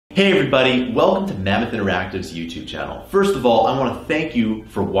Hey everybody, welcome to Mammoth Interactive's YouTube channel. First of all, I want to thank you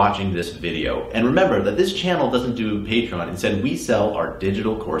for watching this video. And remember that this channel doesn't do Patreon. Instead, we sell our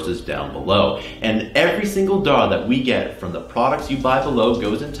digital courses down below. And every single dollar that we get from the products you buy below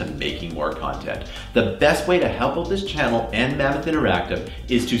goes into making more content. The best way to help out this channel and Mammoth Interactive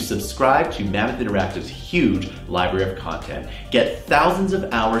is to subscribe to Mammoth Interactive's huge library of content. Get thousands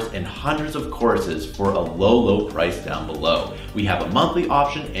of hours and hundreds of courses for a low price down below. We have a monthly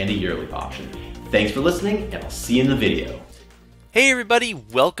option and a yearly option. Thanks for listening, and I'll see you in the video. Hey everybody,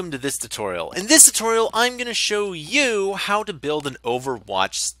 welcome to this tutorial. In this tutorial, I'm going to show you how to build an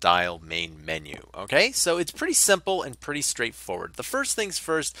Overwatch style main menu. Okay, so it's pretty simple and pretty straightforward. The first things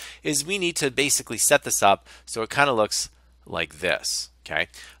first is we need to basically set this up so it kind of looks like this. Okay,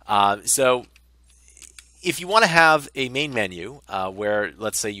 so if you want to have a main menu where,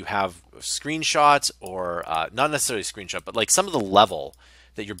 let's say, you have screenshots or not necessarily a screenshot, but like some of the level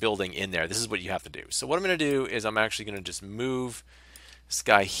that you're building in there, this is what you have to do. So what I'm going to do is I'm actually going to just move this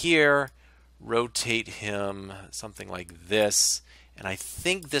guy here, rotate him something like this, and I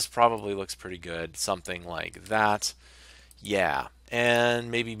think this probably looks pretty good, something like that. Yeah, and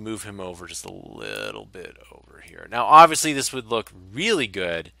maybe move him over just a little bit over here. Now obviously this would look really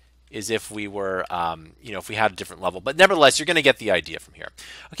good is if we were, if we had a different level. But nevertheless, you're going to get the idea from here.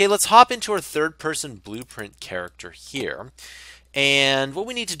 Okay, let's hop into our third-person blueprint character here. And what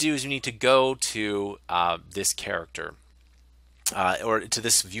we need to do is we need to go to this character, or to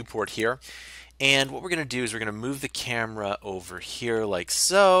this viewport here. And what we're going to do is we're going to move the camera over here like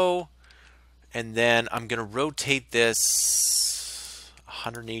so. And then I'm going to rotate this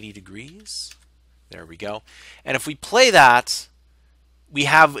 180 degrees. There we go. And if we play that, we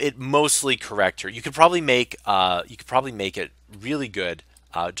have it mostly correct here. You could probably make it really good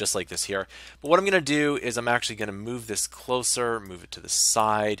just like this here. But what I'm going to do is I'm actually going to move this closer, move it to the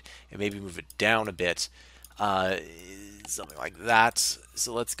side, and maybe move it down a bit, something like that.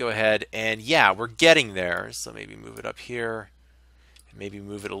 So let's go ahead and yeah, we're getting there. So maybe move it up here, and maybe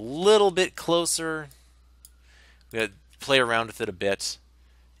move it a little bit closer. We're going to play around with it a bit,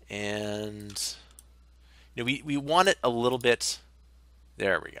 and we want it a little bit.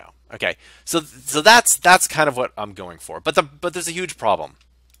 There we go. Okay, so that's kind of what I'm going for. But there's a huge problem.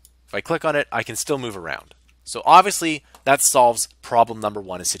 If I click on it, I can still move around. So obviously that solves problem number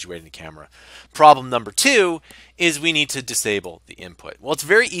one, is situating the camera. Problem number two is we need to disable the input. Well, it's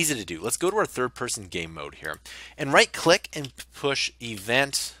very easy to do. Let's go to our third-person game mode here and right-click and push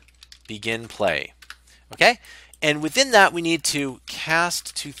Event Begin Play. Okay, and within that we need to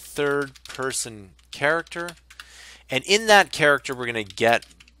cast to third-person character. And in that character, we're going to get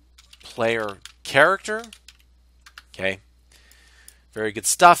player character. Okay, very good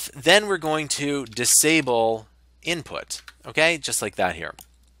stuff. Then we're going to disable input. Okay, just like that here.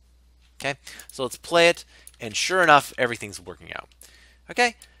 Okay, so let's play it, and sure enough, everything's working out.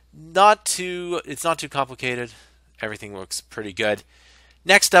 Okay, it's not too complicated. Everything looks pretty good.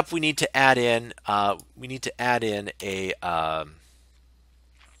 Next up, we need to add in a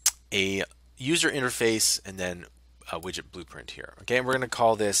user interface and then a widget blueprint here. Okay, and we're going to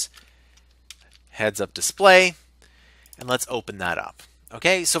call this heads up display, and let's open that up.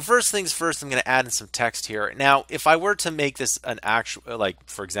 Okay, so first things first, I'm going to add in some text here. Now, if I were to make this an actual, like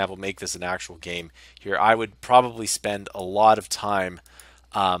for example, make this an actual game here, I would probably spend a lot of time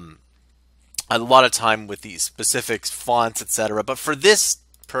with these specific fonts, etc. But for this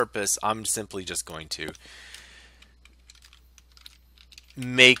purpose, I'm simply just going to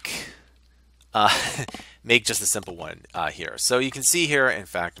make make just a simple one here. So you can see here, in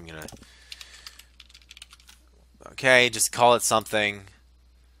fact, I'm going to, just call it something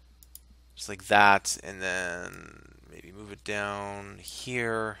just like that, and then maybe move it down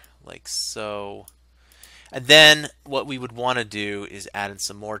here like so. And then what we would want to do is add in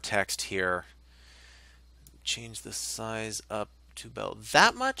some more text here. Change the size up to about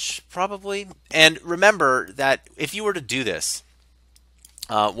that much, probably. And remember that if you were to do this,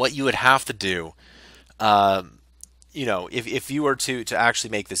 what you would have to do, if you were to actually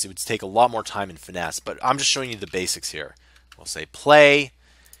make this, it would take a lot more time and finesse. But I'm just showing you the basics here. We'll say play,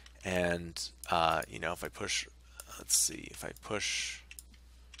 and if I push, let's see, if I push,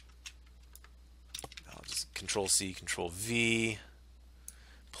 I'll just Control C, Control V,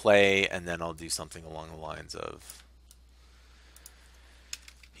 play, and then I'll do something along the lines of,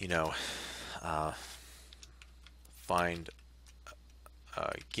 find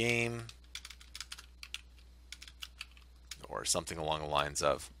game, or something along the lines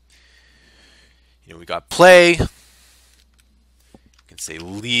of, we got play, you can say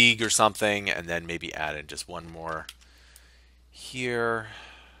league or something, and then maybe add in just one more here,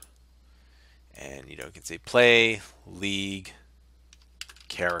 And you can say play, league,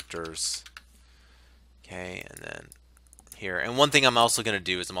 characters. Okay, and then here. And one thing I'm also going to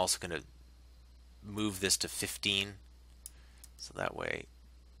do is I'm also going to move this to 15. So that way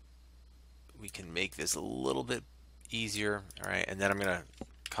we can make this a little bit easier. All right, and then I'm going to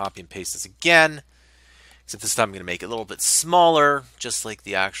copy and paste this again. Except this time I'm going to make it a little bit smaller, just like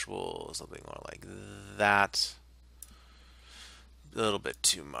the actual, something more like that. A little bit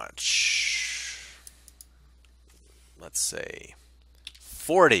too much. Let's say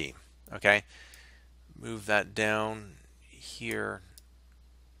 40. Okay. Move that down here.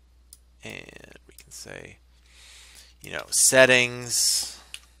 And we can say, settings.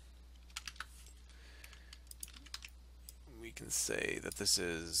 We can say that this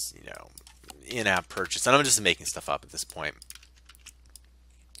is, in-app purchase. And I'm just making stuff up at this point.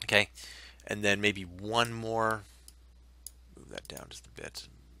 Okay. And then maybe one more. Move that down just a bit.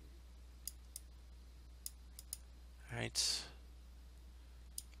 All right.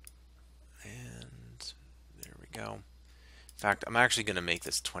 And there we go. In fact, I'm actually going to make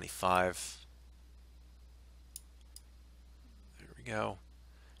this 25. There we go.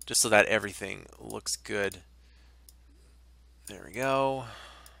 Just so that everything looks good. There we go.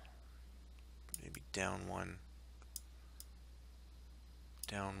 Maybe down one.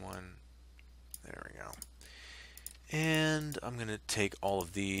 Down one. There we go. And I'm going to take all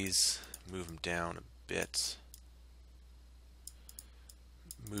of these, move them down a bit.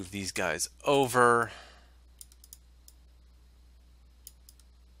 Move these guys over.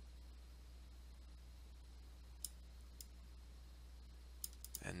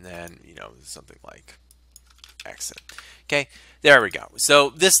 And then, something like exit. Okay, there we go. So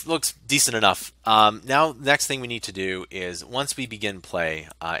this looks decent enough. Now, the next thing we need to do is once we begin play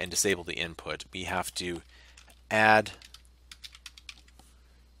and disable the input, we have to add,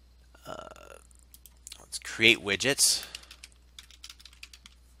 let's create widget.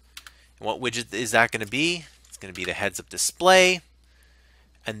 And what widget is that going to be? It's going to be the heads-up display.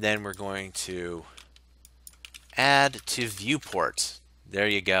 And then we're going to add to viewport. There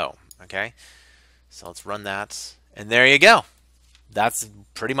you go. Okay, so let's run that. And there you go. That's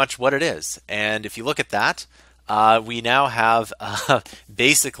pretty much what it is. And if you look at that, we now have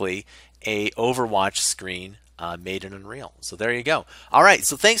basically a Overwatch screen made in Unreal. So there you go. All right,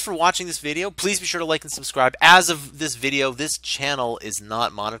 so thanks for watching this video. Please be sure to like and subscribe. As of this video, this channel is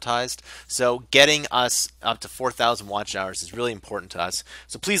not monetized, so getting us up to 4,000 watch hours is really important to us.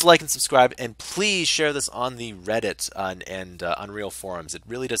 So please like and subscribe, and please share this on the Reddit and Unreal forums. It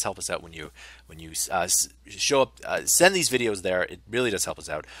really does help us out when you show up, send these videos there. It really does help us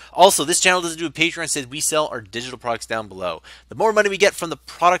out. Also, this channel doesn't do a Patreon. Instead, we sell our digital products down below. The more money we get from the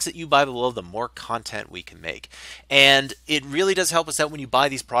products that you buy below, the more content we can make. And it really does help us out when you buy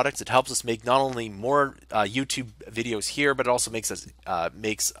these products. It helps us make not only more YouTube videos here, but it also makes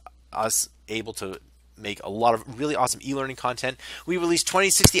us able to make a lot of really awesome e-learning content. We release 20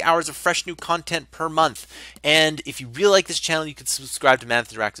 to 60 hours of fresh new content per month. And if you really like this channel, you can subscribe to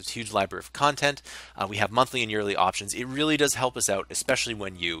Mammoth Interactive's huge library of content. We have monthly and yearly options. It really does help us out, especially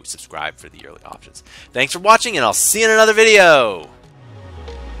when you subscribe for the yearly options. Thanks for watching, and I'll see you in another video.